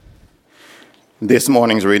This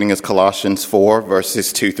morning's reading is Colossians 4,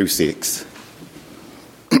 verses 2 through 6.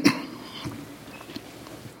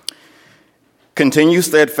 Continue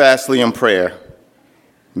steadfastly in prayer,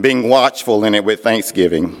 being watchful in it with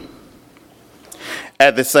thanksgiving.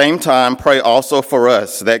 At the same time, pray also for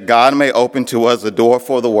us, that God may open to us a door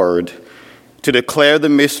for the word, to declare the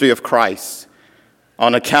mystery of Christ,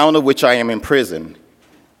 on account of which I am in prison,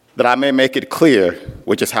 that I may make it clear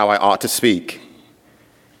which is how I ought to speak.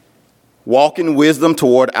 Walk in wisdom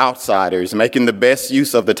toward outsiders, making the best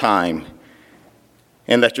use of the time,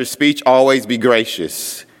 and let your speech always be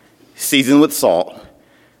gracious, seasoned with salt,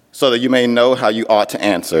 so that you may know how you ought to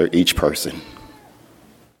answer each person.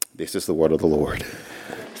 This is the word of the Lord.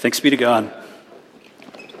 Thanks be to God.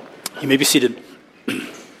 You may be seated.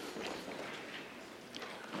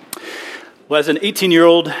 Well, as an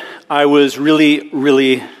 18-year-old, I was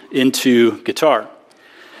really into guitar.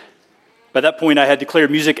 By that point, I had declared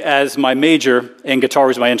music as my major, and guitar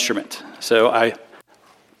was my instrument. So I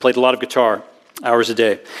played a lot of guitar, hours a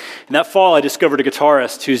day. And that fall, I discovered a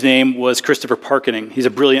guitarist whose name was Christopher Parkening. He's a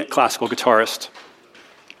brilliant classical guitarist.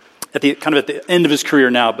 At the end of his career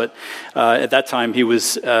now, but at that time, he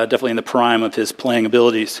was definitely in the prime of his playing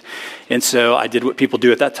abilities. And so I did what people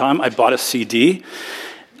do at that time. I bought a CD,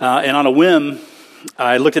 and on a whim,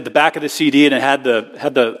 I looked at the back of the CD, and it had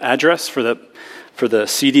the address for the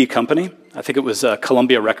CD company. I think it was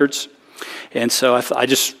Columbia Records. And so I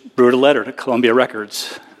just wrote a letter to Columbia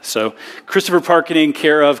Records. So Christopher Parkening,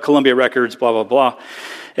 care of Columbia Records, blah, blah, blah,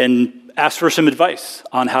 and asked for some advice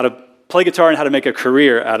on how to play guitar and how to make a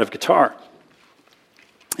career out of guitar.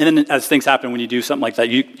 And then as things happen when you do something like that,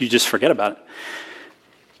 you just forget about it.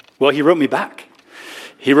 Well, he wrote me back.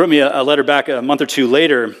 He wrote me a letter back a month or two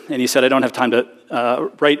later, and he said, I don't have time to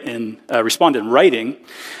respond in writing,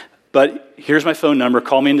 but here's my phone number.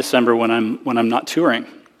 Call me in December when I'm not touring.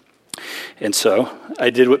 And so I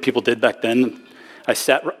did what people did back then. I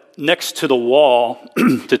sat next to the wall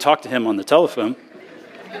to talk to him on the telephone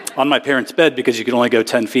on my parents' bed, because you could only go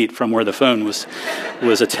 10 feet from where the phone was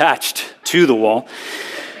attached to the wall.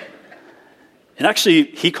 And actually,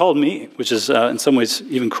 he called me, which is in some ways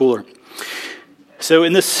even cooler. So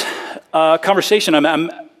in this conversation,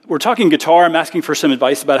 we're talking guitar. I'm asking for some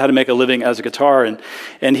advice about how to make a living as a guitar,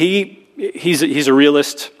 and he's a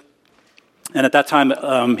realist. And at that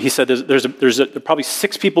time, he said there's probably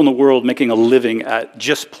 6 people in the world making a living at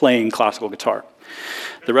just playing classical guitar.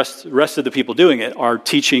 The rest of the people doing it are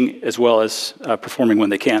teaching as well as performing when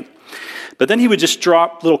they can. But then he would just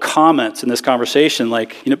drop little comments in this conversation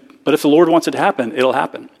like, but if the Lord wants it to happen, it'll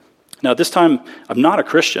happen. Now, this time, I'm not a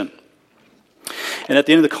Christian. And at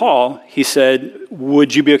the end of the call, he said,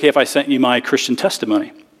 would you be okay if I sent you my Christian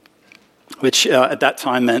testimony? Which at that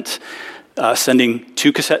time meant sending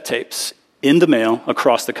 2 cassette tapes in the mail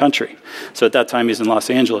across the country. So at that time, he's in Los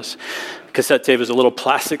Angeles. Cassette tape is a little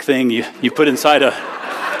plastic thing you put inside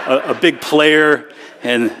a big player,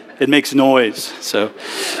 and it makes noise. So,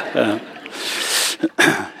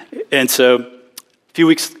 and so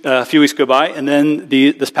a few weeks go by, and then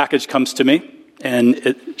this package comes to me.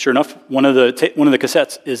 And sure enough, one of the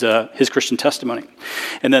cassettes is his Christian testimony.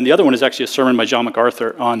 And then the other one is actually a sermon by John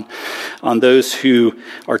MacArthur on those who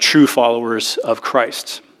are true followers of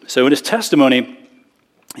Christ. So in his testimony,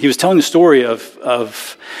 he was telling the story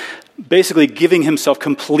of basically giving himself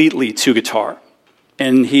completely to guitar.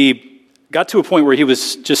 And he got to a point where he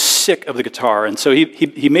was just sick of the guitar. And so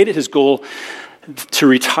he made it his goal to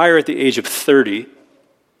retire at the age of 30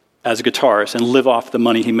 as a guitarist and live off the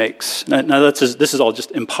money he makes. Now this is all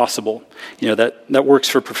just impossible. That works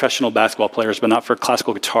for professional basketball players, but not for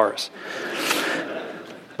classical guitarists.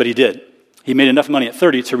 But he did. He made enough money at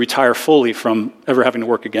 30 to retire fully from ever having to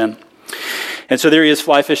work again. And so there he is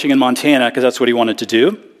fly fishing in Montana, because that's what he wanted to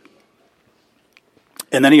do.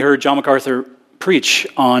 And then he heard John MacArthur preach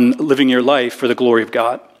on living your life for the glory of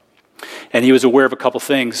God. And he was aware of a couple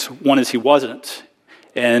things. One is he wasn't.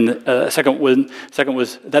 And second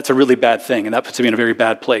was that's a really bad thing, and that puts him in a very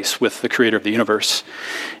bad place with the creator of the universe.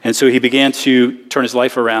 And so he began to turn his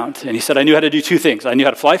life around. And he said, I knew how to do 2 things. I knew how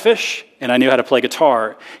to fly fish, and I knew how to play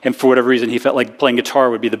guitar. And for whatever reason, he felt like playing guitar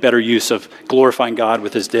would be the better use of glorifying God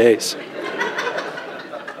with his days.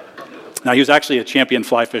 Now, he was actually a champion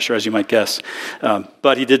fly fisher, as you might guess.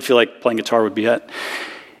 But he did feel like playing guitar would be it.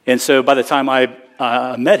 And so by the time I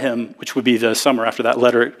met him, which would be the summer after that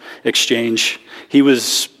letter exchange, he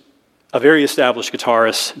was a very established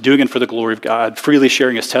guitarist, doing it for the glory of God, freely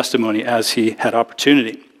sharing his testimony as he had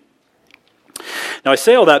opportunity. Now, I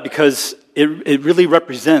say all that because it really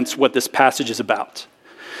represents what this passage is about.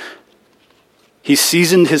 He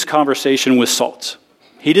seasoned his conversation with salt.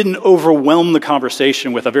 He didn't overwhelm the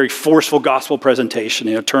conversation with a very forceful gospel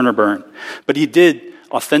presentation, turn or burn. But he did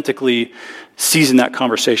authentically season that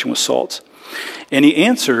conversation with salt. And he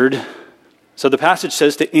answered, so the passage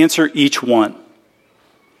says to answer each one.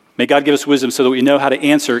 May God give us wisdom so that we know how to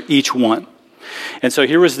answer each one. And so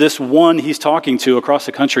here was this one he's talking to across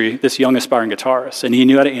the country, this young aspiring guitarist, and he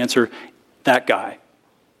knew how to answer that guy.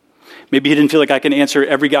 Maybe he didn't feel like I can answer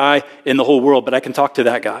every guy in the whole world, but I can talk to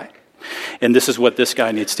that guy. And this is what this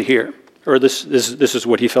guy needs to hear. Or this is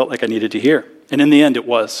what he felt like I needed to hear. And in the end, it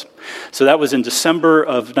was. So that was in December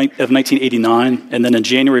of 1989, and then in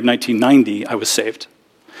January of 1990, I was saved.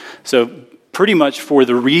 So pretty much for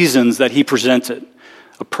the reasons that he presented,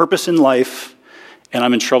 a purpose in life, and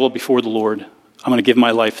I'm in trouble before the Lord. I'm going to give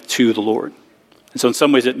my life to the Lord. And so in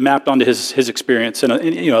some ways, it mapped onto his experience in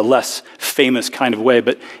a less famous kind of way,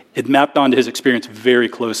 but it mapped onto his experience very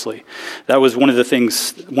closely. That was one of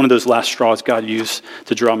those last straws God used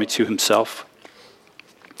to draw me to himself.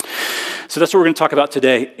 So that's what we're going to talk about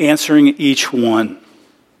today, answering each one.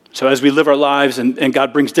 So as we live our lives and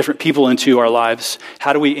God brings different people into our lives,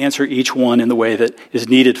 how do we answer each one in the way that is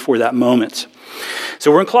needed for that moment?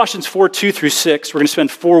 So we're in Colossians 4:2-6. We're going to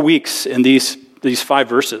spend 4 weeks in these 5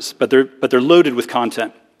 verses, but they're loaded with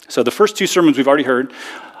content. So the first 2 sermons we've already heard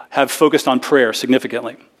have focused on prayer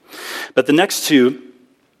significantly. But the next 2,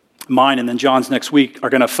 mine and then John's next week, are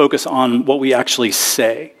going to focus on what we actually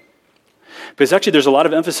say. Because actually there's a lot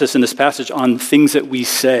of emphasis in this passage on things that we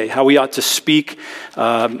say, how we ought to speak,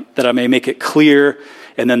 that I may make it clear,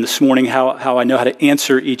 and then this morning how I know how to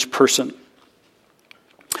answer each person.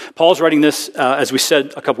 Paul's writing this, as we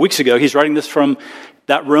said a couple weeks ago, he's writing this from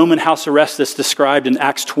that Roman house arrest that's described in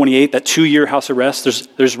Acts 28, that 2-year house arrest.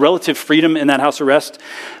 There's relative freedom in that house arrest,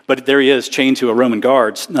 but there he is, chained to a Roman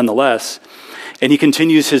guard nonetheless. And he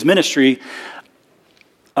continues his ministry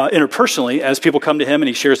interpersonally as people come to him and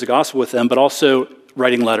he shares the gospel with them, but also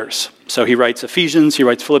writing letters. So he writes Ephesians, he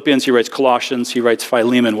writes Philippians, he writes Colossians, he writes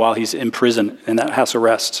Philemon while he's in prison in that house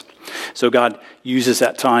arrest. So God uses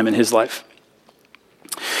that time in his life.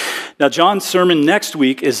 Now, John's sermon next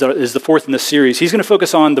week is the 4th in this series. He's going to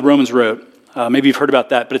focus on the Romans Road. Maybe you've heard about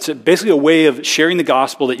that, but it's basically a way of sharing the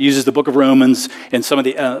gospel that uses the book of Romans and some of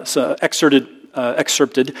the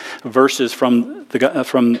excerpted verses from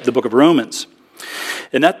the book of Romans.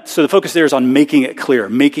 And so the focus there is on making it clear,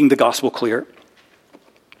 making the gospel clear.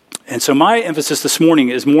 And so my emphasis this morning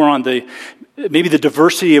is more on maybe the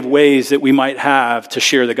diversity of ways that we might have to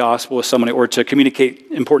share the gospel with someone or to communicate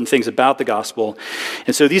important things about the gospel.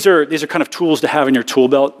 And so these are kind of tools to have in your tool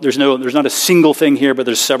belt. There's not a single thing here, but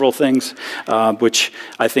there's several things which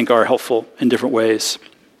I think are helpful in different ways.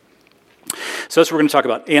 So that's what we're going to talk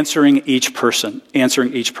about, answering each person.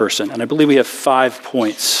 And I believe we have 5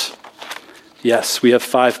 points. Yes, we have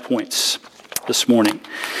 5 points this morning.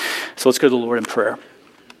 So let's go to the Lord in prayer.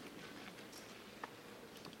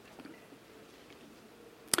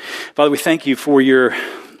 Father, we thank you for your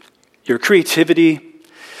creativity,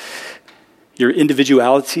 your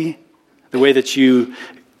individuality, the way that you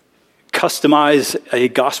customize a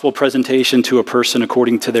gospel presentation to a person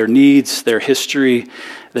according to their needs, their history,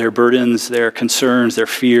 their burdens, their concerns, their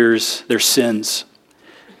fears, their sins.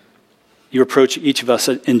 You approach each of us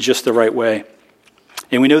in just the right way.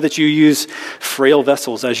 And we know that you use frail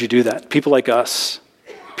vessels as you do that, people like us.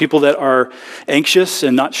 People that are anxious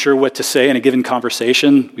and not sure what to say in a given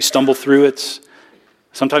conversation. We stumble through it.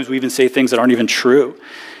 Sometimes we even say things that aren't even true.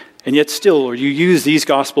 And yet still, Lord, you use these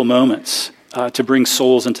gospel moments to bring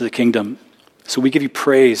souls into the kingdom. So we give you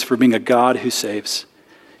praise for being a God who saves.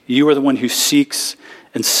 You are the one who seeks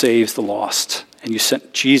and saves the lost. And you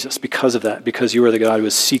sent Jesus because of that, because you are the God who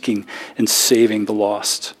is seeking and saving the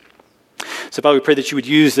lost. So Father, we pray that you would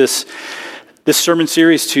use this sermon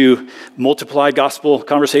series to multiply gospel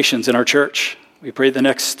conversations in our church. We pray the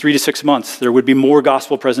next 3 to 6 months there would be more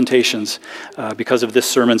gospel presentations because of this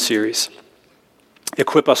sermon series.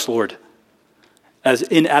 Equip us, Lord. As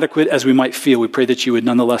inadequate as we might feel, we pray that you would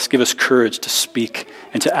nonetheless give us courage to speak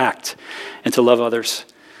and to act and to love others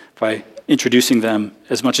by introducing them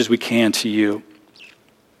as much as we can to you.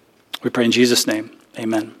 We pray in Jesus' name.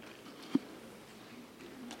 Amen.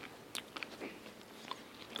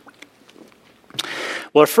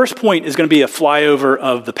 Well, our first point is going to be a flyover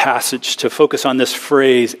of the passage to focus on this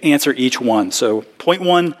phrase, answer each one. So point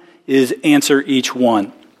 1 is answer each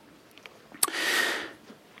one.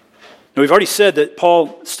 Now, we've already said that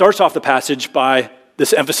Paul starts off the passage by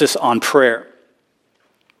this emphasis on prayer.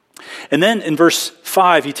 And then in verse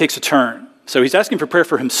 5, he takes a turn. So he's asking for prayer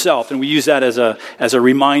for himself, and we use that as a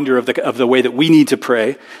reminder of the way that we need to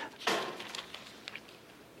pray.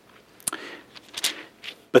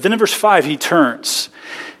 But then in verse 5, he turns.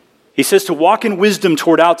 He says to walk in wisdom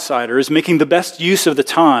toward outsiders, making the best use of the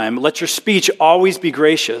time. Let your speech always be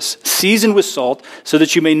gracious, seasoned with salt, so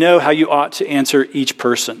that you may know how you ought to answer each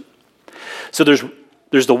person. So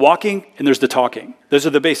there's the walking and there's the talking. Those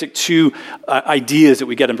are the basic two ideas that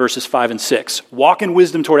we get in verses 5 and 6. Walk in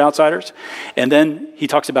wisdom toward outsiders, and then he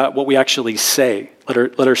talks about what we actually say.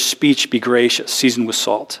 Let our speech be gracious, seasoned with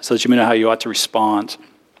salt, so that you may know how you ought to respond.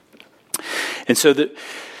 And so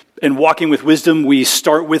in walking with wisdom, we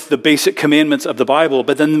start with the basic commandments of the Bible,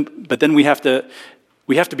 but then we have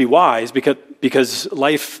to be wise because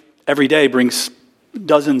life every day brings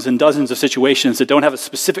dozens and dozens of situations that don't have a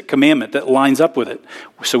specific commandment that lines up with it.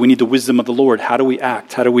 So we need the wisdom of the Lord. How do we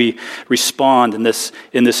act? How do we respond in this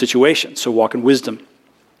situation? So walk in wisdom.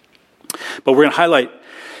 But we're going to highlight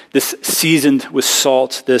this seasoned with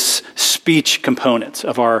salt, this speech component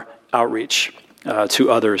of our outreach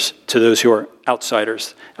to others, to those who are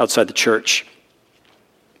outsiders, outside the church.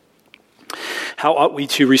 How ought we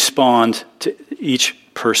to respond to each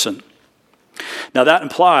person? Now that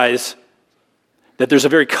implies that there's a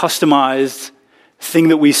very customized thing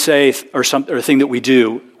that we say or thing that we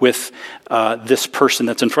do with this person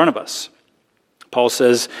that's in front of us. Paul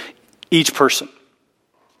says, each person.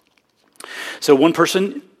 So one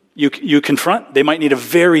person you confront, they might need a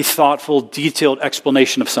very thoughtful, detailed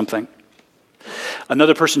explanation of something.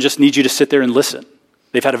 Another person just needs you to sit there and listen.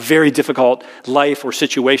 They've had a very difficult life or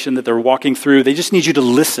situation that they're walking through. They just need you to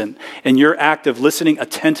listen. And your act of listening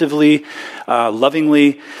attentively,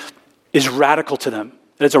 lovingly, is radical to them.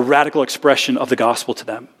 It's a radical expression of the gospel to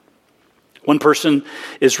them. One person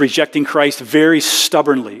is rejecting Christ very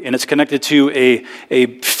stubbornly, and it's connected to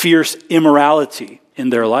a fierce immorality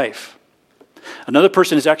in their life. Another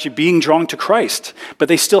person is actually being drawn to Christ, but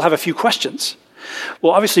they still have a few questions.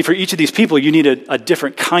 Well, obviously, for each of these people, you need a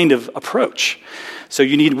different kind of approach. So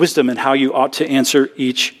you need wisdom in how you ought to answer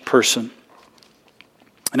each person.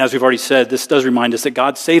 And as we've already said, this does remind us that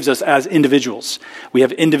God saves us as individuals. We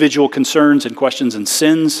have individual concerns and questions and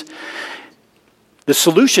sins. The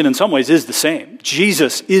solution in some ways is the same.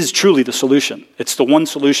 Jesus is truly the solution. It's the one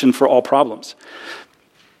solution for all problems.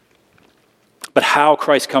 But how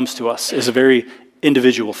Christ comes to us is a very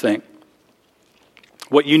individual thing.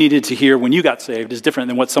 What you needed to hear when you got saved is different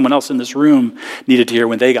than what someone else in this room needed to hear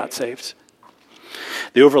when they got saved.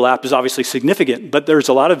 The overlap is obviously significant, but there's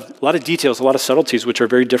a lot of details, a lot of subtleties which are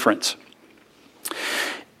very different.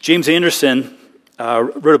 James Anderson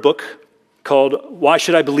wrote a book called "Why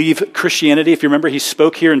Should I Believe Christianity?" If you remember, he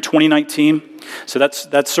spoke here in 2019. So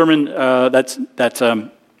that sermon,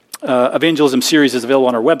 evangelism series is available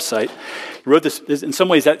on our website. He wrote this. In some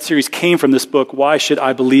ways, that series came from this book, "Why Should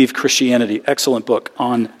I Believe Christianity?" Excellent book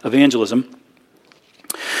on evangelism.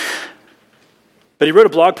 But he wrote a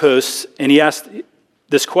blog post, and he asked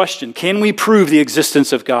this question: can we prove the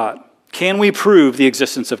existence of God? Can we prove the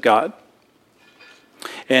existence of God?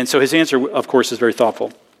 And so his answer, of course, is very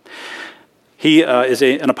thoughtful. He is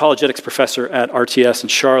an apologetics professor at RTS in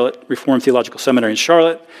Charlotte, Reformed Theological Seminary in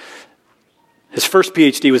Charlotte. His first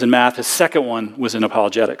PhD was in math. His second one was in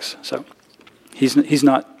apologetics. So he's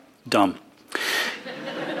not dumb.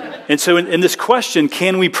 And so in this question,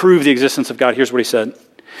 can we prove the existence of God? Here's what he said.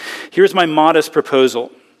 Here's my modest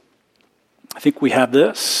proposal. I think we have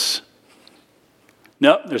this.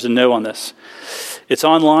 No, there's a no on this. It's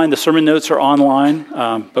online. The sermon notes are online,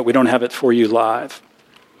 but we don't have it for you live.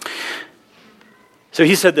 So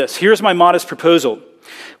he said this. Here's my modest proposal.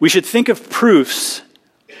 We should think of proofs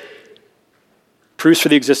for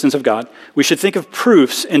the existence of God. We should think of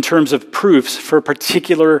proofs in terms of proofs for a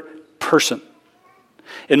particular person.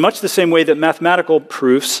 In much the same way that mathematical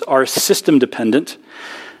proofs are system-dependent,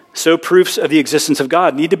 so proofs of the existence of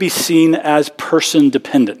God need to be seen as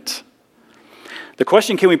person-dependent. The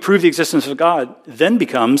question, can we prove the existence of God, then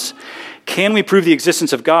becomes, can we prove the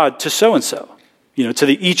existence of God to so-and-so? To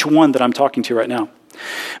the each one that I'm talking to right now.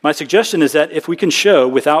 My suggestion is that if we can show,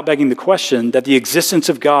 without begging the question, that the existence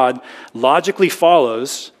of God logically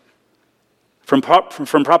follows from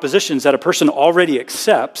propositions that a person already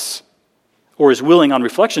accepts or is willing on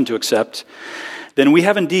reflection to accept, then we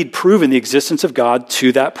have indeed proven the existence of God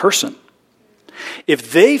to that person.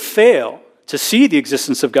 If they fail to see the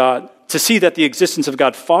existence of God, to see that the existence of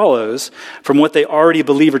God follows from what they already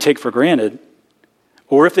believe or take for granted,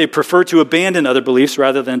 or if they prefer to abandon other beliefs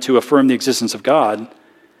rather than to affirm the existence of God,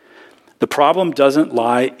 the problem doesn't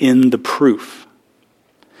lie in the proof.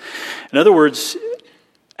 In other words,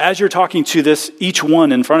 as you're talking to each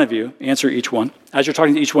one in front of you, answer each one. As you're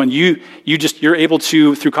talking to each one, you're able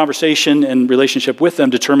to, through conversation and relationship with them,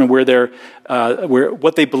 determine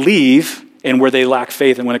what they believe and where they lack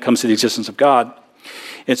faith and when it comes to the existence of God.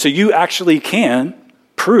 And so you actually can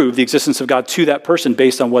prove the existence of God to that person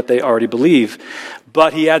based on what they already believe.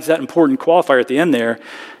 But he adds that important qualifier at the end there.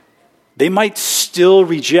 They might still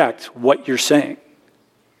reject what you're saying.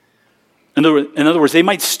 In other words, they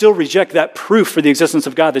might still reject that proof for the existence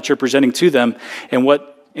of God that you're presenting to them. And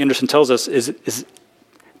what Anderson tells us is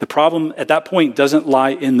the problem at that point doesn't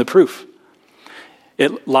lie in the proof.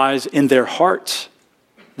 It lies in their heart,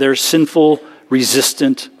 their sinful,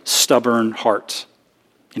 resistant, stubborn heart.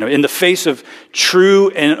 In the face of true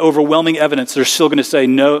and overwhelming evidence, they're still going to say,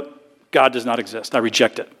 no, God does not exist. I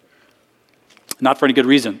reject it. Not for any good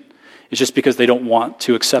reason. It's just because they don't want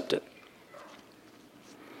to accept it.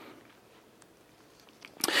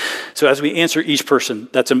 So as we answer each person,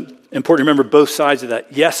 that's important to remember both sides of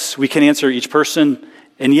that. Yes, we can answer each person,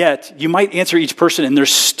 and yet you might answer each person and they're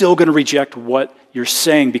still going to reject what you're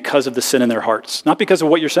saying because of the sin in their hearts. Not because of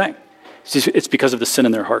what you're saying. It's because of the sin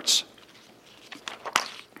in their hearts.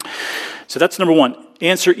 So that's number one,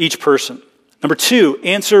 answer each person. Number two,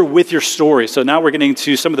 answer with your story. So now we're getting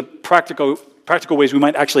to some of the practical ways we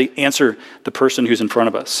might actually answer the person who's in front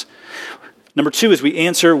of us. Number two is we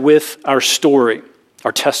answer with our story,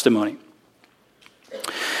 our testimony.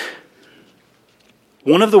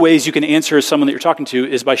 One of the ways you can answer someone that you're talking to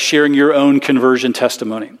is by sharing your own conversion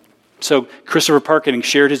testimony. So Christopher Parkening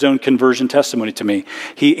shared his own conversion testimony to me.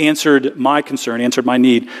 He answered my concern, answered my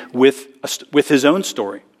need with his own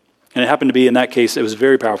story. And it happened to be, in that case, it was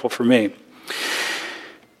very powerful for me.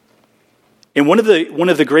 And one of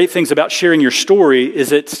the great things about sharing your story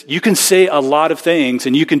is that you can say a lot of things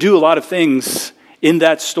and you can do a lot of things in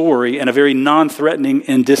that story in a very non-threatening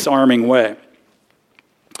and disarming way.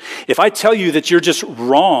 If I tell you that you're just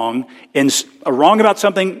wrong and wrong about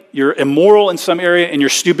something, you're immoral in some area, and you're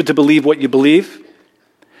stupid to believe what you believe,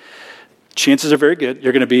 chances are very good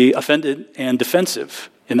you're going to be offended and defensive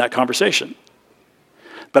in that conversation.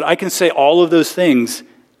 But I can say all of those things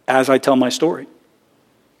as I tell my story.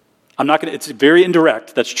 It's very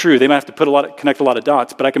indirect, that's true. They might have to connect a lot of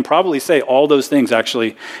dots, but I can probably say all those things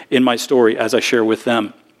actually in my story as I share with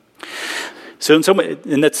them. So in some way,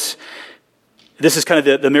 this is kind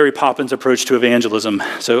of the Mary Poppins approach to evangelism.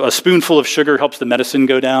 So a spoonful of sugar helps the medicine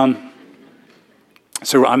go down.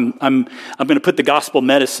 So I'm going to put the gospel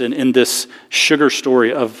medicine in this sugar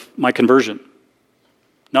story of my conversion.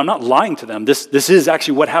 Now, I'm not lying to them. This is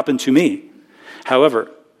actually what happened to me. However,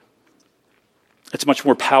 it's much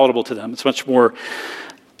more palatable to them. It's much more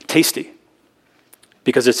tasty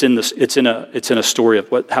because it's in a story of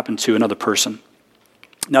what happened to another person.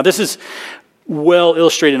 Now, this is well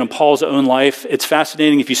illustrated in Paul's own life. It's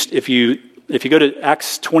fascinating if you go to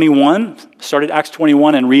Acts 21, start at Acts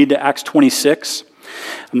 21 and read to Acts 26.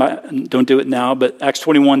 Don't do it now, but Acts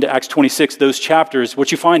 21 to Acts 26, those chapters,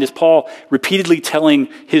 what you find is Paul repeatedly telling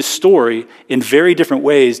his story in very different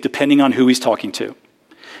ways depending on who he's talking to.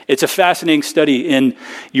 It's a fascinating study in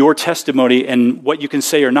your testimony and what you can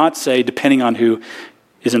say or not say depending on who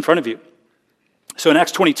is in front of you. So in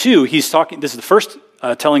Acts 22, he's talking, this is the first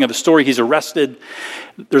telling of a story. He's arrested.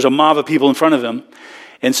 There's a mob of people in front of him.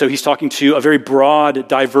 And so he's talking to a very broad,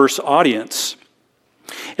 diverse audience.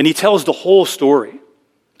 And he tells the whole story.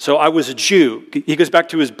 So I was a Jew. He goes back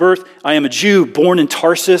to his birth. I am a Jew born in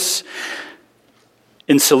Tarsus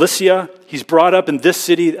in Cilicia. He's brought up in this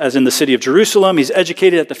city as in the city of Jerusalem. He's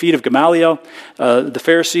educated at the feet of Gamaliel, the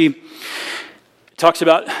Pharisee. He talks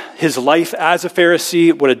about his life as a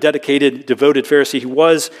Pharisee, what a dedicated, devoted Pharisee he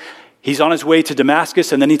was. He's on his way to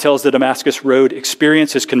Damascus, and then he tells the Damascus Road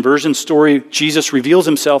experience, his conversion story. Jesus reveals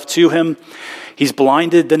himself to him. He's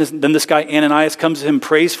blinded. Then this guy Ananias comes to him,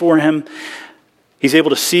 prays for him. He's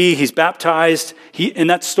able to see. He's baptized. In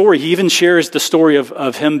that story, he even shares the story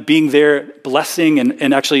of him being there, blessing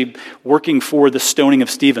and actually working for the stoning of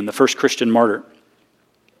Stephen, the first Christian martyr.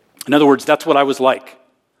 In other words, that's what I was like.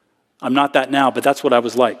 I'm not that now, but that's what I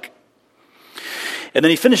was like. And then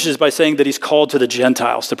he finishes by saying that he's called to the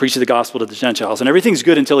Gentiles, to preach the gospel to the Gentiles. And everything's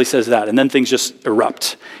good until he says that. And then things just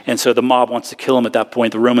erupt. And so the mob wants to kill him at that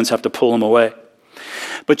point. The Romans have to pull him away.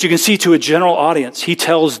 But you can see to a general audience, he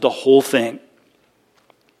tells the whole thing.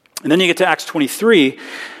 And then you get to Acts 23,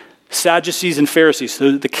 Sadducees and Pharisees.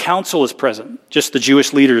 So the council is present, just the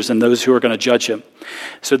Jewish leaders and those who are going to judge him.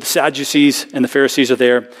 So the Sadducees and the Pharisees are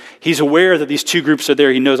there. He's aware that these two groups are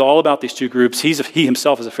there. He knows all about these two groups. He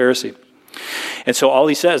himself is a Pharisee. And so all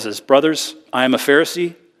he says is, brothers, I am a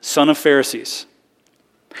Pharisee, son of Pharisees.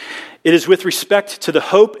 It is with respect to the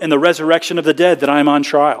hope and the resurrection of the dead that I am on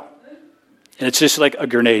trial. And it's just like a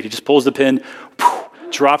grenade. He just pulls the pin,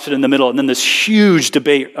 drops it in the middle, and then this huge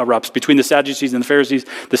debate erupts between the Sadducees and the Pharisees.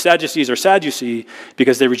 The Sadducees are Sadducee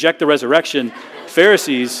because they reject the resurrection.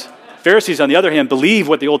 Pharisees Pharisees, on the other hand, believe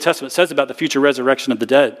what the Old Testament says about the future resurrection of the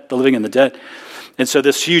dead, the living and the dead. And so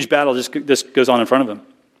this huge battle just goes on in front of him.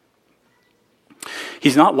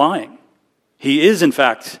 He's not lying. He is, in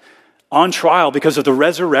fact, on trial because of the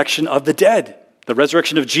resurrection of the dead, the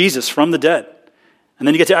resurrection of Jesus from the dead. And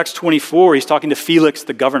then you get to Acts 24, he's talking to Felix,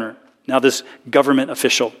 the governor, now this government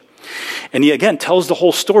official. And he, again, tells the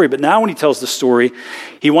whole story. But now when he tells the story,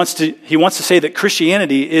 he wants to say that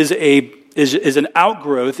Christianity is an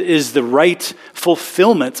outgrowth, is the right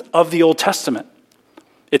fulfillment of the Old Testament.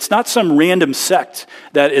 It's not some random sect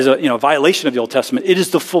that is a violation of the Old Testament. It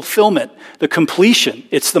is the fulfillment, the completion.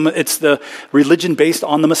 It's the religion based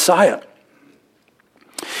on the Messiah.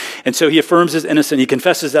 And so he affirms his innocence. He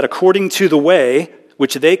confesses that according to the way,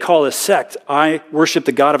 which they call a sect, I worship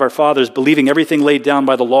the God of our fathers, believing everything laid down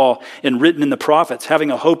by the law and written in the prophets, having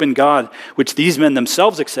a hope in God, which these men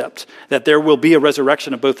themselves accept, that there will be a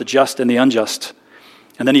resurrection of both the just and the unjust.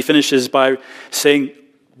 And then he finishes by saying,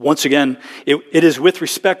 once again, it is with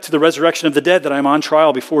respect to the resurrection of the dead that I am on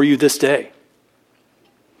trial before you this day.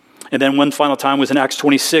 And then one final time was in Acts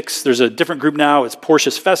 26. There's a different group now. It's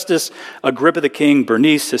Porcius Festus, Agrippa the king,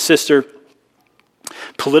 Bernice, his sister,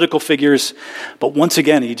 political figures. But once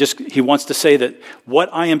again, he wants to say that what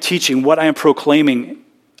I am teaching, what I am proclaiming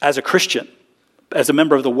as a Christian, as a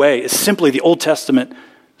member of the way, is simply the Old Testament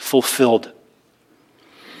fulfilled.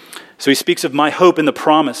 So he speaks of my hope in the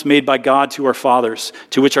promise made by God to our fathers,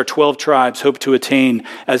 to which our 12 tribes hope to attain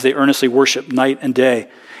as they earnestly worship night and day.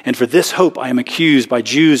 And for this hope I am accused by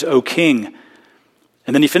Jews, O king.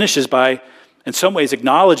 And then he finishes by, in some ways,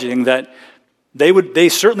 acknowledging that they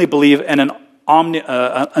certainly believe in an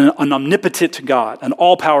omnipotent God, an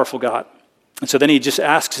all-powerful God. And so then he just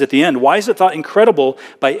asks at the end, why is it thought incredible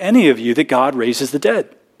by any of you that God raises the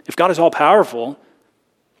dead? If God is all-powerful,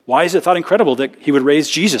 why is it thought incredible that he would raise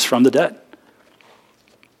Jesus from the dead?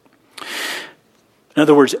 In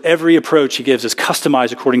other words, every approach he gives is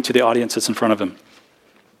customized according to the audience that's in front of him.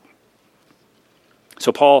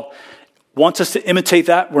 So Paul wants us to imitate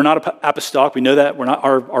that. We're not apostolic. We know that.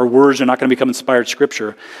 Our words are not going to become inspired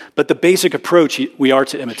scripture. But the basic approach we are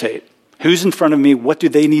to imitate. Who's in front of me? What do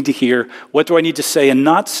they need to hear? What do I need to say and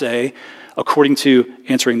not say according to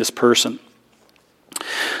answering this person?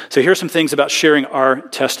 So here are some things about sharing our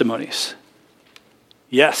testimonies.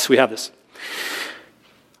 Yes, we have this.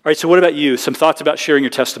 All right, so what about you? Some thoughts about sharing your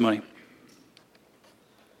testimony.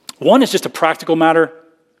 One is just a practical matter.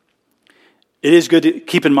 It is good to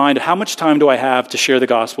keep in mind, how much time do I have to share the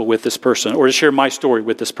gospel with this person or to share my story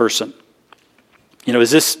with this person?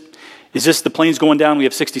 Is this the plane's going down, we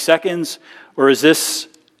have 60 seconds, or is this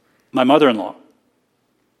my mother-in-law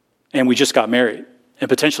and we just got married and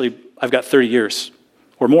potentially I've got 30 years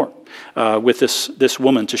or more with this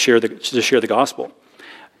woman to share the gospel?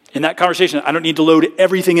 In that conversation, I don't need to load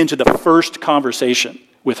everything into the first conversation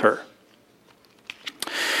with her.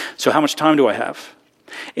 So how much time do I have?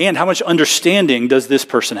 And how much understanding does this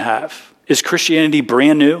person have? Is Christianity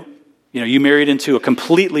brand new? You married into a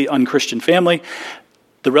completely unchristian family.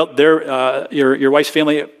 Your wife's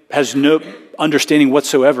family has no understanding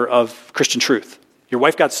whatsoever of Christian truth. Your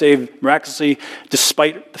wife got saved miraculously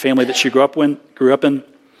despite the family that she grew up in.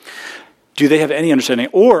 Do they have any understanding?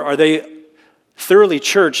 Or are they thoroughly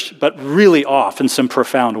churched but really off in some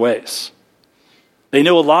profound ways? They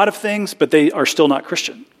know a lot of things, but they are still not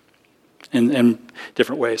Christian in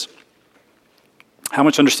different ways. How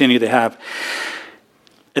much understanding do they have?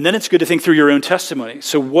 And then it's good to think through your own testimony.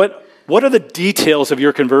 So what are the details of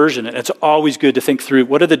your conversion? And it's always good to think through,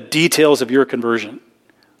 what are the details of your conversion?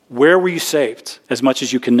 Where were you saved, as much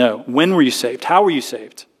as you can know? When were you saved? How were you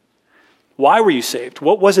saved? Why were you saved?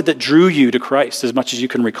 What was it that drew you to Christ, as much as you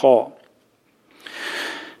can recall?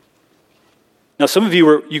 Now, some of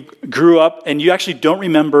you grew up and you actually don't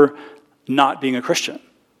remember not being a Christian.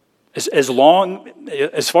 As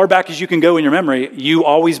far back as you can go in your memory, you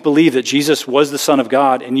always believed that Jesus was the Son of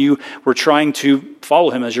God and you were trying to follow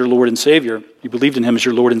him as your Lord and Savior. You believed in him as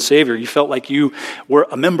your Lord and Savior. You felt like you were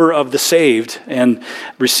a member of the saved and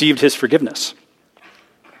received his forgiveness.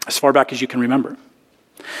 As far back as you can remember.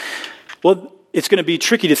 Well, it's going to be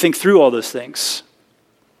tricky to think through all those things.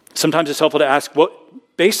 Sometimes it's helpful to ask,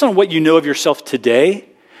 based on what you know of yourself today,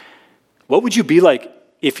 what would you be like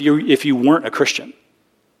if you weren't a Christian?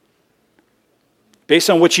 Based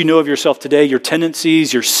on what you know of yourself today, your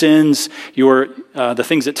tendencies, your sins, the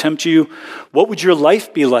things that tempt you, what would your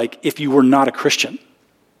life be like if you were not a Christian?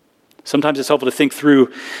 Sometimes it's helpful to think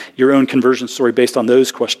through your own conversion story based on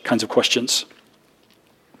those kinds of questions.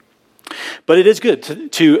 But it is good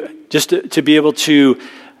to be able to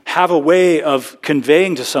have a way of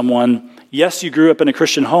conveying to someone, yes, you grew up in a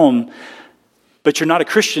Christian home, but you're not a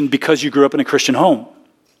Christian because you grew up in a Christian home.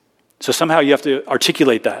 So somehow you have to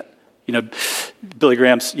articulate that. Billy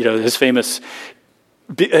Graham's, his famous,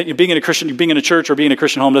 being in a church or being in a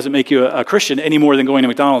Christian home doesn't make you a Christian any more than going to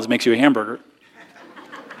McDonald's makes you a hamburger.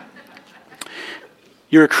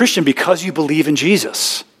 You're a Christian because you believe in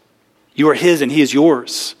Jesus. You are his and he is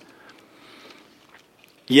yours.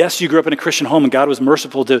 Yes, you grew up in a Christian home and God was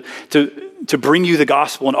merciful to bring you the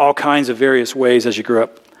gospel in all kinds of various ways as you grew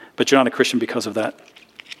up, but you're not a Christian because of that.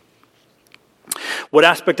 What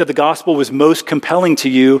aspect of the gospel was most compelling to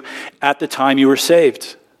you at the time you were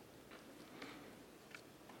saved?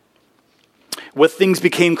 What things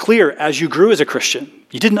became clear as you grew as a Christian?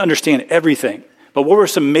 You didn't understand everything, but what were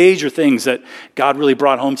some major things that God really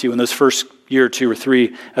brought home to you in those first year or two or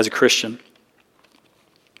three as a Christian?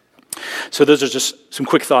 So those are just some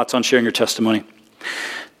quick thoughts on sharing your testimony.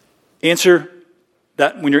 Answer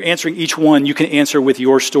that when you're answering each one, you can answer with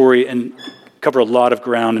your story and cover a lot of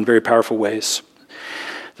ground in very powerful ways.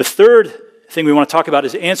 The third thing we want to talk about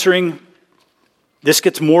is answering. This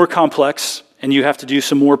gets more complex, and you have to do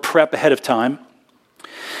some more prep ahead of time.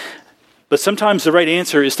 But sometimes the right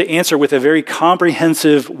answer is to answer with a very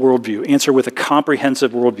comprehensive worldview. Answer with a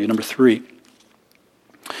comprehensive worldview. Number 3.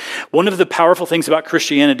 One of the powerful things about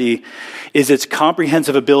Christianity is its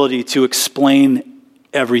comprehensive ability to explain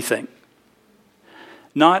everything.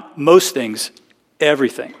 Not most things,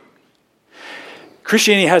 everything.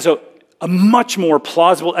 Christianity has a much more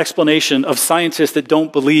plausible explanation of scientists that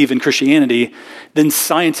don't believe in Christianity than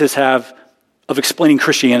scientists have of explaining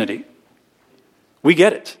Christianity. We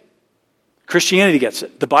get it. Christianity gets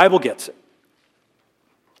it. The Bible gets it.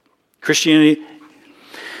 Christianity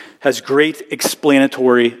has great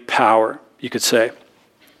explanatory power, you could say.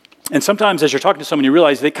 And sometimes as you're talking to someone, you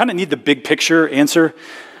realize they kind of need the big picture answer.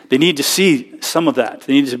 They need to see some of that.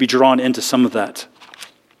 They need to be drawn into some of that.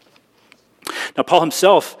 Now, Paul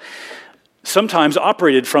himself sometimes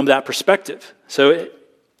operated from that perspective. So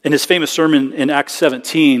in his famous sermon in Acts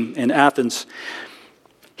 17 in Athens,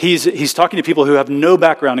 he's talking to people who have no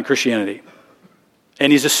background in Christianity.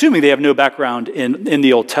 And he's assuming they have no background in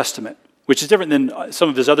the Old Testament, which is different than some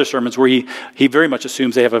of his other sermons where he very much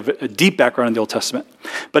assumes they have a deep background in the Old Testament.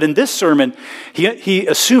 But in this sermon, he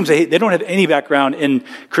assumes they don't have any background in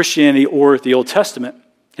Christianity or the Old Testament.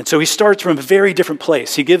 And so he starts from a very different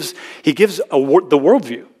place. He gives the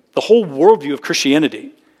worldview, the whole worldview of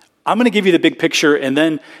Christianity. I'm going to give you the big picture, and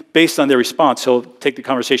then based on their response, he'll take the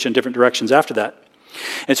conversation in different directions after that.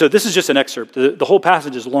 And so this is just an excerpt. The whole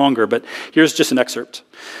passage is longer, but here's just an excerpt.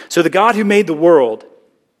 So the God who made the world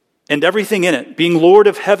and everything in it, being Lord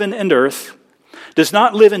of heaven and earth, does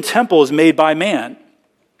not live in temples made by man.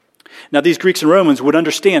 Now these Greeks and Romans would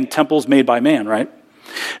understand temples made by man, right?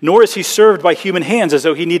 Nor is he served by human hands as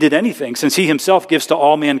though he needed anything, since he himself gives to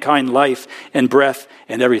all mankind life and breath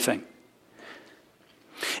and everything.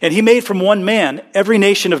 And he made from one man every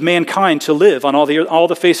nation of mankind to live on all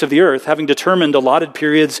the face of the earth, having determined allotted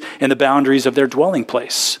periods and the boundaries of their dwelling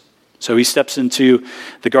place. So he steps into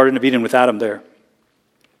the Garden of Eden with Adam there.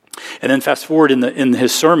 And then fast forward in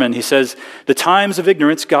his sermon, he says, the times of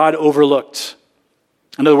ignorance God overlooked.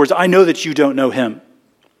 In other words, I know that you don't know him.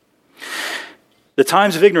 The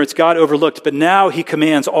times of ignorance God overlooked, but now he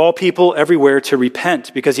commands all people everywhere to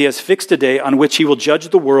repent, because he has fixed a day on which he will judge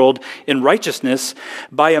the world in righteousness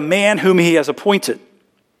by a man whom he has appointed.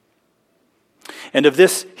 And of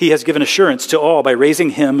this he has given assurance to all by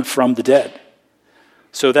raising him from the dead.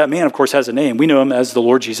 So that man, of course, has a name. We know him as the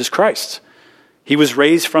Lord Jesus Christ. He was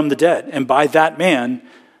raised from the dead, and by that man,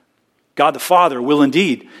 God the Father will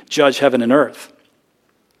indeed judge heaven and earth.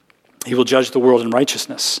 He will judge the world in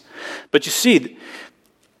righteousness. But you see,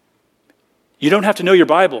 you don't have to know your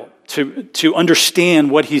Bible to understand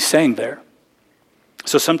what he's saying there.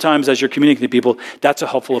 So sometimes as you're communicating to people, that's a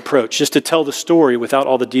helpful approach, just to tell the story without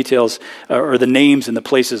all the details or the names and the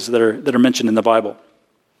places that are mentioned in the Bible.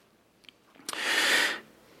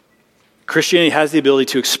 Christianity has the ability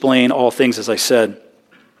to explain all things, as I said.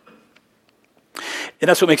 And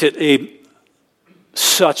that's what makes it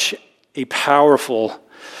such a powerful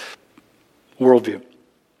worldview.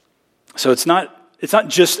 So it's not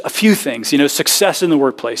just a few things, success in the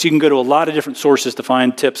workplace. You can go to a lot of different sources to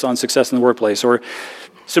find tips on success in the workplace, or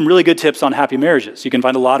some really good tips on happy marriages. You can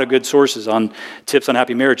find a lot of good sources on tips on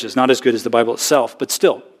happy marriages, not as good as the Bible itself, but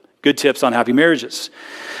still good tips on happy marriages.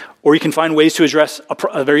 Or you can find ways to address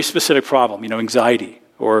a very specific problem, anxiety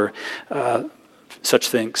or such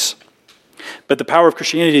things. But the power of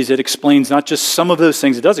Christianity is it explains not just some of those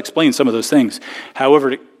things. It does explain some of those things.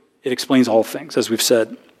 However, it explains all things, as we've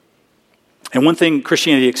said. And one thing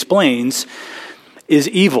Christianity explains is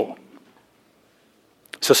evil.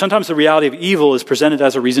 So sometimes the reality of evil is presented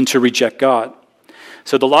as a reason to reject God.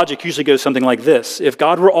 So the logic usually goes something like this. If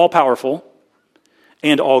God were all-powerful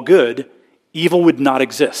and all good, evil would not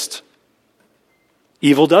exist.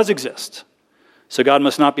 Evil does exist. So God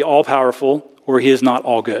must not be all-powerful or he is not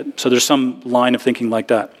all good. So there's some line of thinking like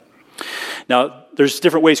that. Now, there's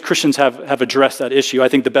different ways Christians have addressed that issue. I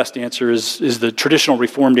think the best answer is the traditional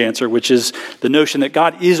Reformed answer, which is the notion that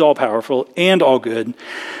God is all-powerful and all good,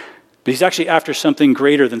 but he's actually after something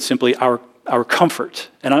greater than simply our comfort.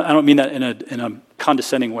 And I don't mean that in a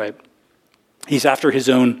condescending way. He's after his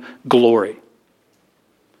own glory.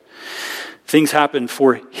 Things happen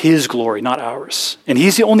for his glory, not ours. And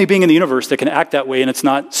he's the only being in the universe that can act that way, and it's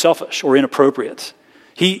not selfish or inappropriate.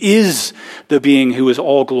 He is the being who is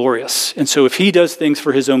all glorious. And so if he does things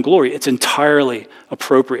for his own glory, it's entirely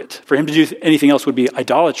appropriate. For him to do anything else would be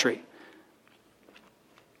idolatry.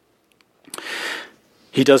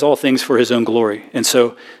 He does all things for his own glory. And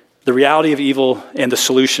so the reality of evil and the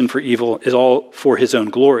solution for evil is all for his own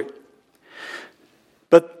glory.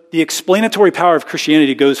 But the explanatory power of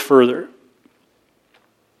Christianity goes further.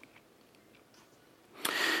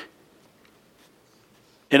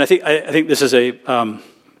 And I think this is a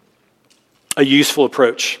useful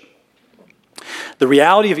approach. The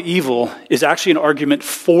reality of evil is actually an argument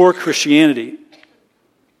for Christianity.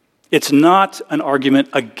 It's not an argument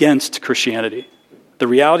against Christianity. The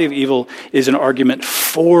reality of evil is an argument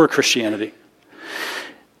for Christianity.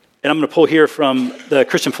 And I'm going to pull here from the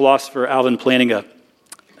Christian philosopher Alvin Plantinga.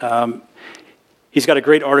 He's got a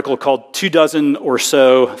great article called 24 or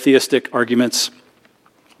So Theistic Arguments.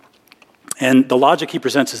 And the logic he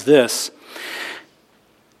presents is this.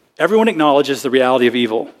 Everyone acknowledges the reality of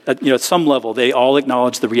evil. At some level, they all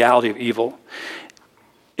acknowledge the reality of evil.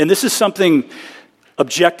 And this is something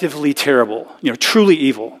objectively terrible, truly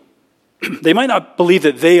evil. They might not believe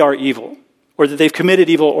that they are evil or that they've committed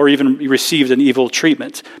evil or even received an evil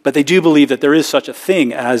treatment, but they do believe that there is such a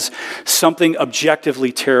thing as something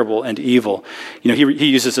objectively terrible and evil. He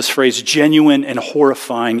uses this phrase, genuine and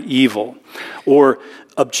horrifying evil, or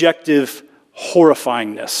objective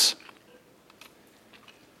horrifyingness.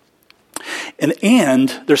 And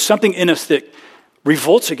there's something in us that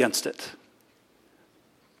revolts against it.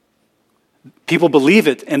 People believe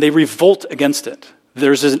it and they revolt against it.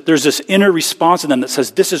 There's this inner response in them that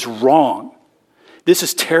says, this is wrong. This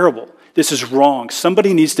is terrible. This is wrong.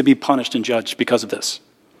 Somebody needs to be punished and judged because of this.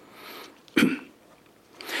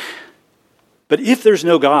 But if there's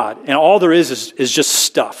no God, and all there is just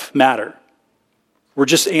stuff, matter, we're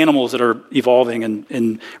just animals that are evolving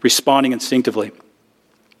and responding instinctively,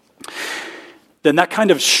 then that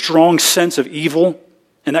kind of strong sense of evil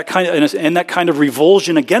and that kind of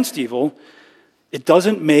revulsion against evil, it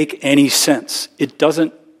doesn't make any sense. It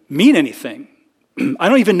doesn't mean anything. I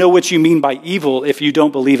don't even know what you mean by evil if you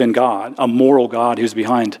don't believe in God, a moral God who's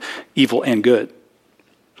behind evil and good.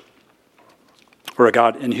 Or a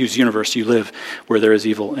God in whose universe you live where there is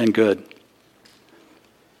evil and good.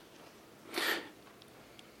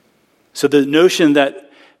 So the notion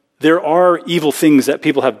that there are evil things that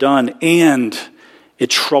people have done and it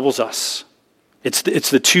troubles us. It's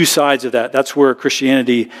the two sides of that. That's where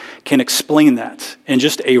Christianity can explain that. And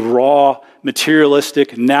just a raw,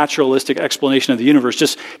 materialistic, naturalistic explanation of the universe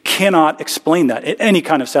just cannot explain that in any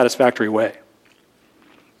kind of satisfactory way.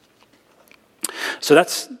 So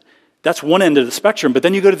that's one end of the spectrum, but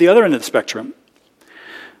then you go to the other end of the spectrum.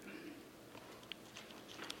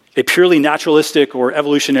 A purely naturalistic or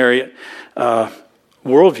evolutionary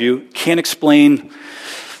worldview can't explain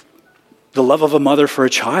the love of a mother for a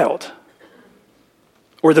child,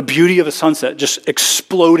 or the beauty of a sunset just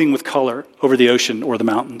exploding with color over the ocean or the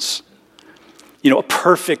mountains. A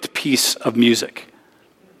perfect piece of music.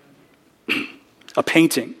 A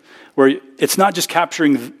painting where it's not just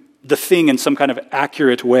capturing the thing in some kind of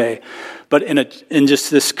accurate way, but in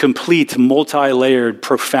just this complete, multi-layered,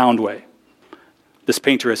 profound way. This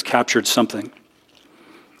painter has captured something.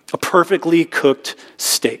 A perfectly cooked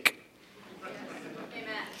steak.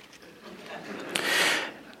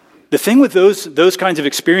 The thing with those kinds of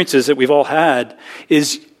experiences that we've all had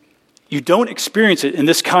is you don't experience it in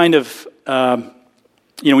this kind of, when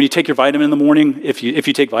you take your vitamin in the morning, if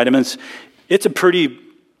you take vitamins, it's a pretty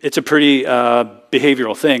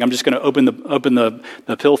behavioral thing. I'm just going to open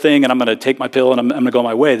the pill thing, and I'm going to take my pill, and I'm going to go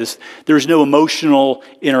my way. There's no emotional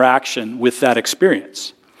interaction with that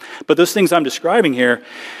experience. But those things I'm describing here,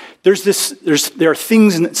 there are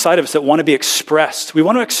things inside of us that want to be expressed. We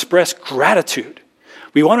want to express gratitude.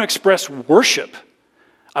 We want to express worship.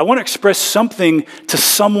 I want to express something to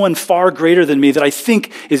someone far greater than me that I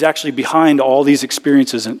think is actually behind all these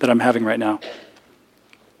experiences that I'm having right now.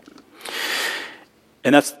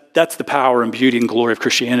 And that's the power and beauty and glory of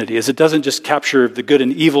Christianity, is it doesn't just capture the good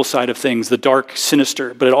and evil side of things, the dark,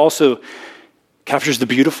 sinister, but it also captures the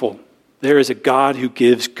beautiful. There is a God who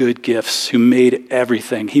gives good gifts, who made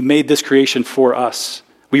everything. He made this creation for us.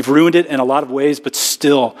 We've ruined it in a lot of ways, but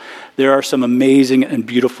still, there are some amazing and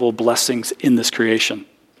beautiful blessings in this creation.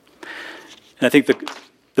 And I think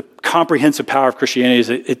the comprehensive power of Christianity is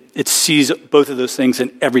it sees both of those things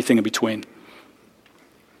and everything in between.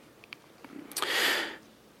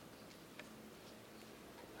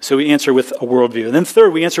 So we answer with a worldview. And then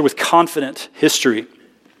third, we answer with confident history.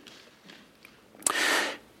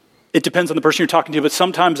 It depends on the person you're talking to, but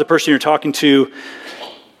sometimes the person you're talking to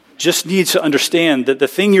just needs to understand that the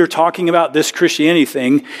thing you're talking about, this Christianity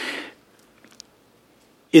thing,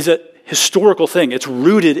 is a historical thing. It's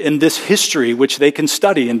rooted in this history which they can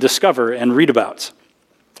study and discover and read about.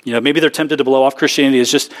 You know, maybe they're tempted to blow off Christianity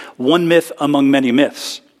as just one myth among many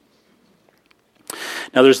myths.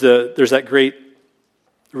 Now there's that great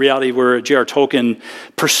reality where J.R. Tolkien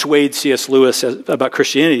persuades C.S. Lewis about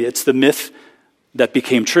Christianity. It's the myth that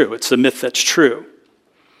became true. It's the myth that's true.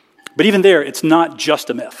 But even there, it's not just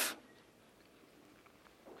a myth.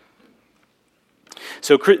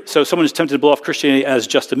 So someone who's tempted to blow off Christianity as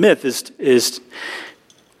just a myth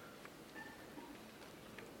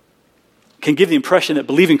can give the impression that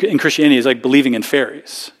believing in Christianity is like believing in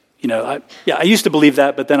fairies. You know, I used to believe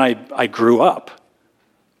that, but then I grew up,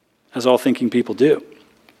 as all thinking people do.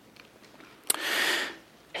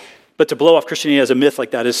 But to blow off Christianity as a myth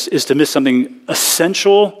like that is to miss something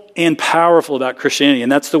essential and powerful about Christianity,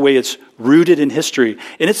 and that's the way it's rooted in history.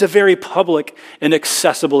 And it's a very public and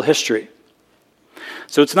accessible history.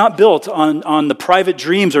 So it's not built on the private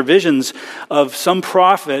dreams or visions of some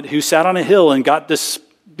prophet who sat on a hill and got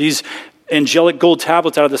these angelic gold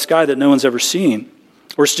tablets out of the sky that no one's ever seen.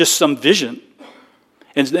 Or it's just some vision.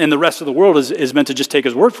 And the rest of the world is meant to just take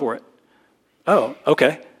his word for it. Oh,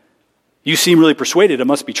 okay. You seem really persuaded, it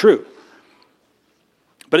must be true.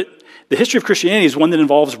 But the history of Christianity is one that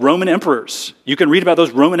involves Roman emperors. You can read about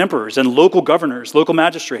those Roman emperors and local governors, local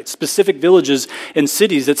magistrates, specific villages and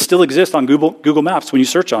cities that still exist on Google Maps when you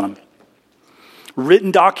search on them.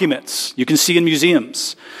 Written documents you can see in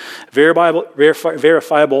museums.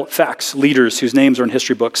 Verifiable facts, leaders whose names are in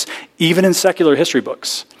history books, even in secular history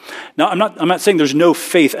books. Now, I'm not saying there's no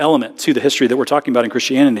faith element to the history that we're talking about in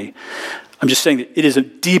Christianity. I'm just saying that it is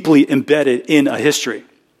deeply embedded in a history.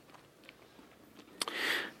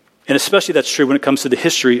 And especially that's true when it comes to the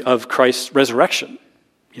history of Christ's resurrection.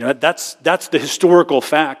 You know, that's the historical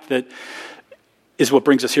fact that is what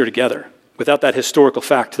brings us here together. Without that historical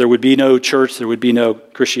fact, there would be no church, there would be no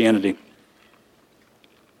Christianity.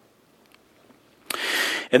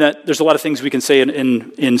 And that there's a lot of things we can say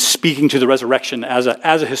in speaking to the resurrection as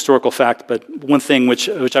a historical fact, but one thing which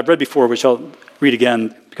I've read before, which I'll read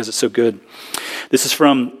again because it's so good. This is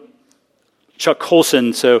from Chuck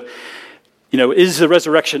Colson. So, you know, is the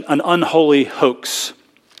resurrection an unholy hoax?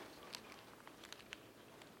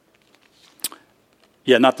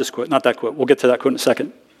 Yeah, not this quote, not that quote. We'll get to that quote in a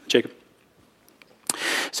second, Jacob.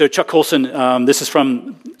 So Chuck Colson, this is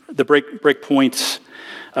from the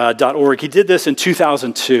breakpoint.org. He did this in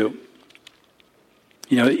 2002.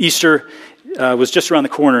 You know, Easter was just around the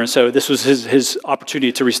corner, and so this was his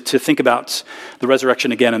opportunity to think about the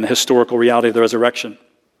resurrection again and the historical reality of the resurrection.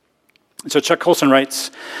 And so Chuck Colson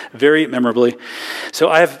writes very memorably, so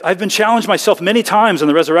I've been challenged myself many times on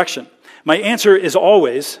the resurrection. My answer is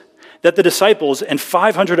always that the disciples and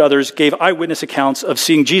 500 others gave eyewitness accounts of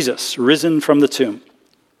seeing Jesus risen from the tomb.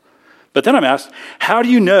 But then I'm asked, how do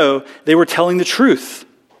you know they were telling the truth?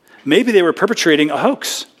 Maybe they were perpetrating a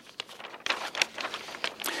hoax.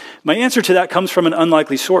 My answer to that comes from an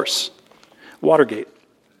unlikely source, Watergate.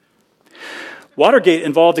 Watergate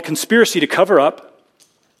involved a conspiracy to cover up,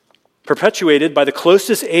 perpetuated by the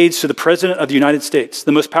closest aides to the President of the United States,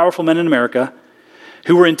 the most powerful men in America,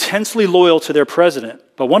 who were intensely loyal to their president.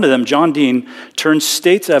 But one of them, John Dean, turned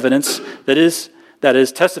state's evidence, that is,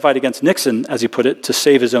 testified against Nixon, as he put it, to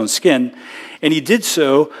save his own skin. And he did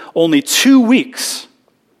so only 2 weeks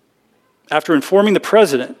after informing the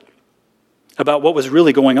president about what was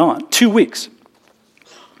really going on. 2 weeks.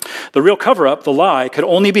 The real cover-up, the lie, could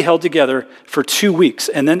only be held together for 2 weeks,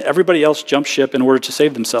 and then everybody else jumped ship in order to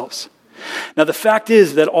save themselves. Now, the fact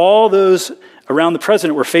is that all those around the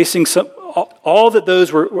president were facing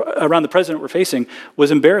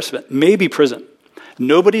was embarrassment, maybe prison.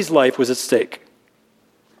 Nobody's life was at stake.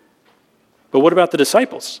 But what about the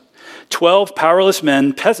disciples? 12 powerless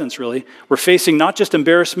men, peasants really, were facing not just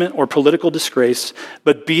embarrassment or political disgrace,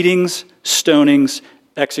 but beatings, stonings,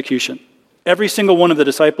 execution. Every single one of the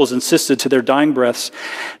disciples insisted to their dying breaths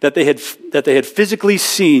that they had physically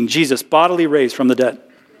seen Jesus bodily raised from the dead.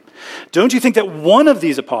 Don't you think that one of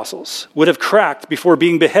these apostles would have cracked before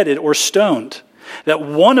being beheaded or stoned? That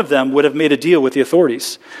one of them would have made a deal with the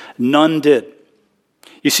authorities? None did.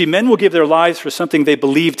 You see, men will give their lives for something they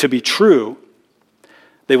believe to be true.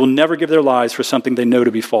 They will never give their lives for something they know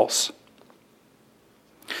to be false.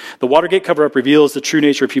 The Watergate cover-up reveals the true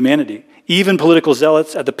nature of humanity. Even political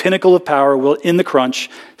zealots at the pinnacle of power will, in the crunch,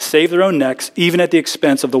 save their own necks, even at the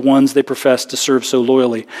expense of the ones they profess to serve so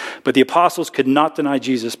loyally. But the apostles could not deny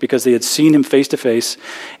Jesus because they had seen him face to face,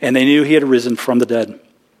 and they knew he had risen from the dead.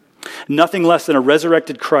 Nothing less than a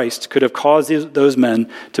resurrected Christ could have caused those men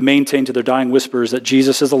to maintain to their dying whispers that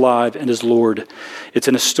Jesus is alive and is Lord. It's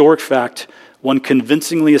an historic fact, one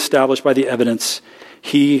convincingly established by the evidence.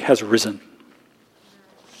 He has risen.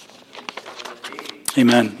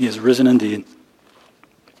 Amen. He has risen indeed.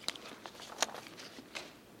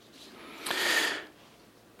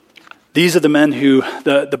 These are the men who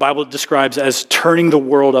the Bible describes as turning the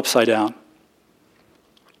world upside down.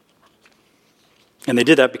 And they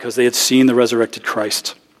did that because they had seen the resurrected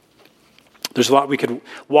Christ. There's a lot we could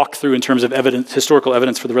walk through in terms of evidence, historical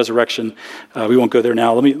evidence for the resurrection. We won't go there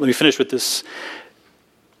now. Let me finish with this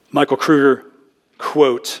Michael Kruger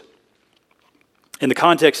quote. And the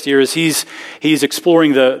context here is he's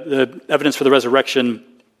exploring the evidence for the resurrection,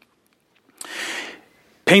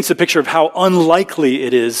 paints a picture of how unlikely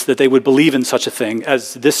it is that they would believe in such a thing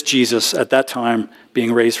as this Jesus at that time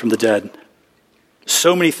being raised from the dead.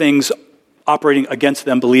 So many things operating against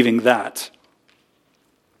them believing that.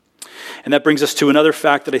 And that brings us to another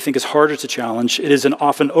fact that I think is harder to challenge. It is an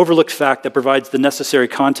often overlooked fact that provides the necessary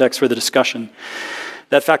context for the discussion.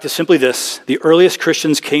 That fact is simply this: the earliest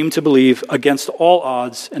Christians came to believe against all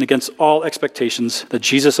odds and against all expectations that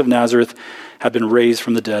Jesus of Nazareth had been raised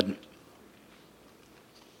from the dead.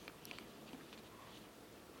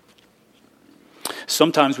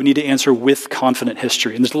 Sometimes we need to answer with confident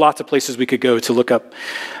history. And there's lots of places we could go to look up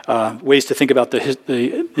ways to think about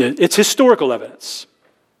it's historical evidence.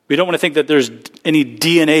 We don't want to think that there's any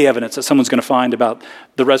DNA evidence that someone's going to find about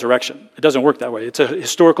the resurrection. It doesn't work that way. It's a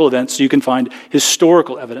historical event, so you can find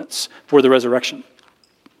historical evidence for the resurrection.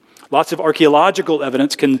 Lots of archaeological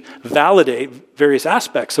evidence can validate various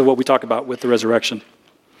aspects of what we talk about with the resurrection.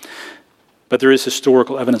 But there is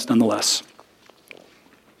historical evidence nonetheless.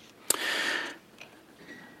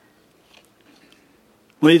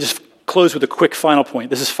 Let me just close with a quick final point.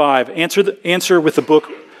 This is 5. Answer with the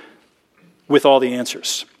book with all the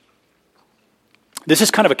answers. This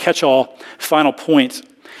is kind of a catch-all final point.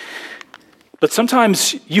 But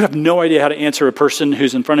sometimes you have no idea how to answer a person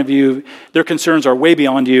who's in front of you. Their concerns are way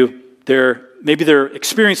beyond you. Maybe their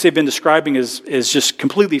experience they've been describing is just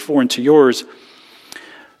completely foreign to yours.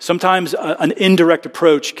 Sometimes an indirect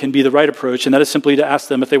approach can be the right approach, and that is simply to ask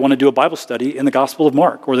them if they want to do a Bible study in the Gospel of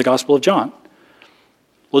Mark or the Gospel of John.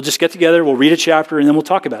 We'll just get together, we'll read a chapter, and then we'll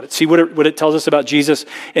talk about it. See what it tells us about Jesus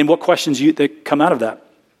and what questions that come out of that.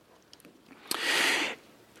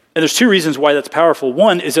 And there's 2 reasons why that's powerful.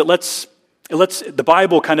 One is it lets the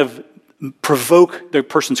Bible kind of provoke the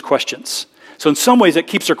person's questions. So in some ways, it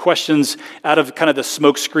keeps their questions out of kind of the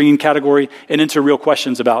smoke screen category and into real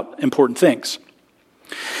questions about important things.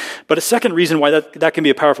 But a second reason why that can be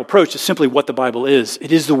a powerful approach is simply what the Bible is.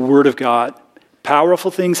 It is the Word of God.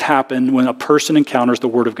 Powerful things happen when a person encounters the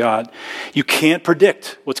Word of God. You can't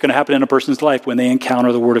predict what's going to happen in a person's life when they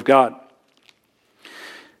encounter the Word of God.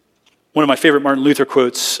 One of my favorite Martin Luther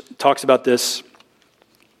quotes talks about this.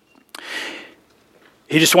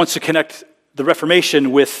 He just wants to connect the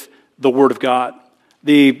Reformation with the Word of God.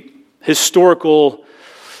 The historical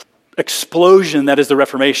explosion that is the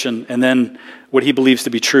Reformation, and then what he believes to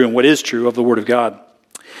be true and what is true of the Word of God.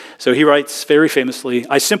 So he writes very famously,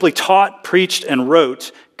 "I simply taught, preached, and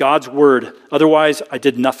wrote God's Word. Otherwise, I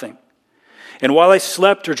did nothing. And while I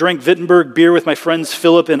slept or drank Wittenberg beer with my friends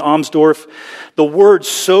Philip and Amsdorf, the Word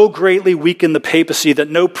so greatly weakened the papacy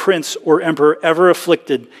that no prince or emperor ever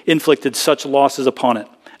inflicted such losses upon it.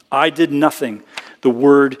 I did nothing. The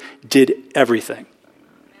Word did everything."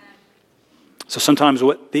 So sometimes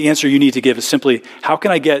what the answer you need to give is simply, how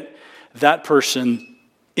can I get that person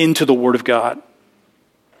into the Word of God?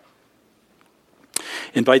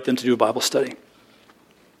 Invite them to do a Bible study.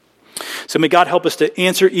 So may God help us to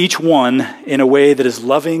answer each one in a way that is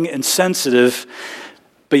loving and sensitive,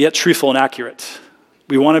 but yet truthful and accurate.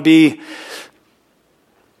 We want to be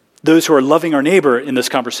those who are loving our neighbor in this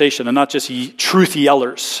conversation and not just truth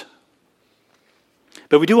yellers.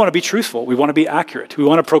 But we do want to be truthful. We want to be accurate. We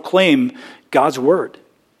want to proclaim God's word,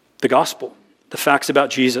 the gospel, the facts about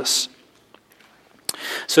Jesus.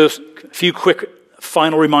 So a few quick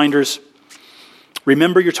final reminders.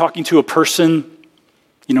 Remember, you're talking to a person.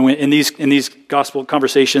 You know, in these gospel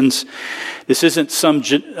conversations, this isn't some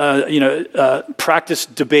practice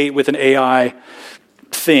debate with an AI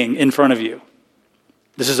thing in front of you.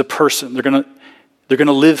 This is a person. They're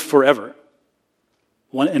gonna live forever,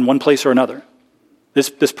 in one place or another.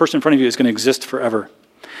 This person in front of you is going to exist forever.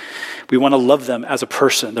 We want to love them as a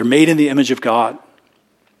person. They're made in the image of God.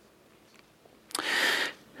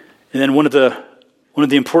 And then one of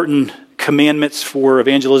the important commandments for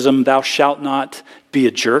evangelism: thou shalt not be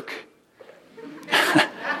a jerk.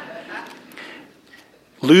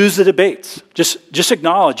 Lose the debates. Just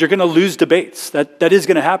acknowledge you're going to lose debates. That is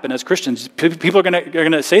going to happen as Christians. People are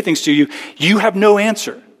going to say things to you. You have no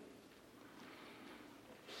answer.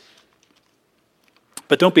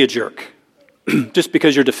 But don't be a jerk just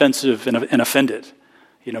because you're defensive and offended,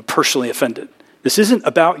 personally offended. This isn't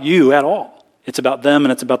about you at all. It's about them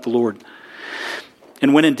and it's about the Lord.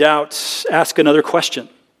 And when in doubt, ask another question.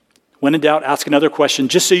 When in doubt, ask another question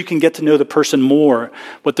just so you can get to know the person more,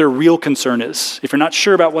 what their real concern is. If you're not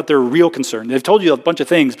sure about what their real concern, they've told you a bunch of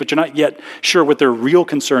things, but you're not yet sure what their real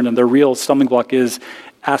concern and their real stumbling block is,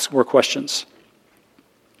 ask more questions.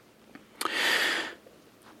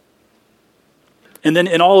 And then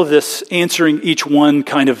in all of this, answering each one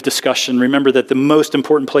kind of discussion, remember that the most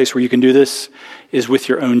important place where you can do this is with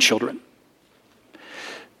your own children.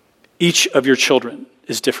 Each of your children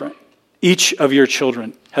is different. Each of your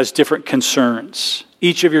children has different concerns.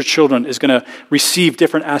 Each of your children is going to receive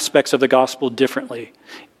different aspects of the gospel differently.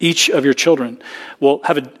 Each of your children will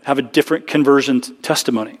have a different conversion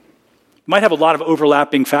testimony. It might have a lot of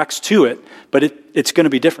overlapping facts to it, but it's going to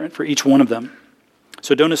be different for each one of them.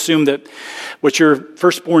 So don't assume that what your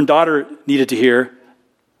firstborn daughter needed to hear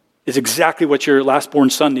is exactly what your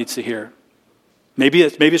lastborn son needs to hear. Maybe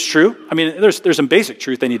it's true. I mean, there's some basic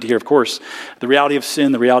truth they need to hear, of course. The reality of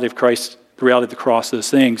sin, the reality of Christ, the reality of the cross, those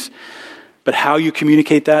things. But how you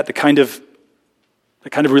communicate that, the kind of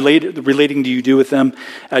relating you do with them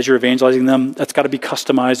as you're evangelizing them, that's got to be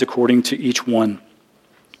customized according to each one.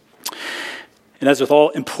 And as with all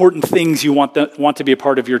important things you want to be a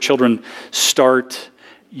part of your children, start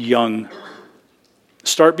young.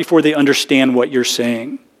 Start before they understand what you're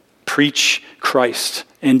saying. Preach Christ,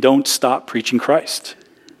 and don't stop preaching Christ.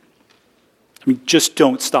 I mean, just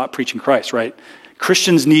don't stop preaching Christ, right?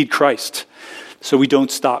 Christians need Christ, so we don't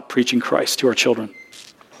stop preaching Christ to our children.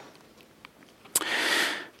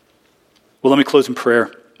 Well, let me close in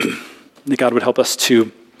prayer. That God would help us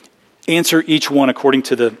to answer each one according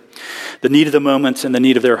to the need of the moment and the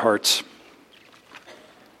need of their hearts.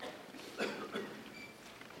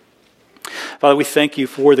 Father, we thank you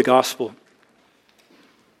for the gospel,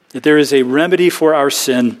 that there is a remedy for our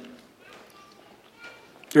sin.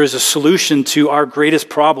 There is a solution to our greatest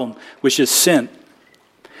problem, which is sin.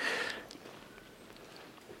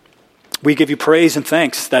 We give you praise and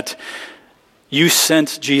thanks that you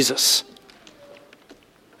sent Jesus,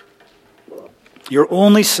 your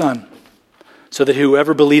only Son, so that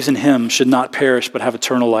whoever believes in him should not perish but have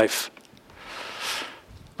eternal life.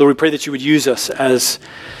 Lord, we pray that you would use us as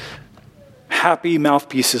happy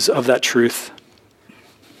mouthpieces of that truth.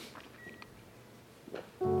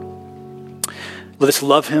 Let us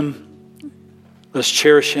love him. Let us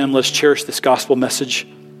cherish him. Let us cherish this gospel message.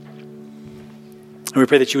 And we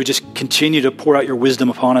pray that you would just continue to pour out your wisdom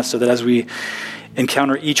upon us so that as we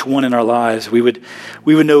encounter each one in our lives, we would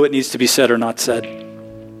know what needs to be said or not said.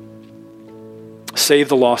 Save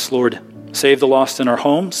the lost, Lord. Save the lost in our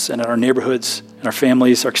homes and in our neighborhoods, in our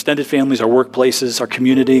families, our extended families, our workplaces, our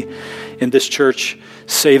community, in this church.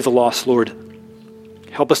 Save the lost, Lord.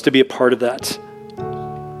 Help us to be a part of that.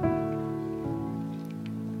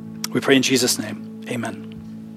 We pray in Jesus' name. Amen.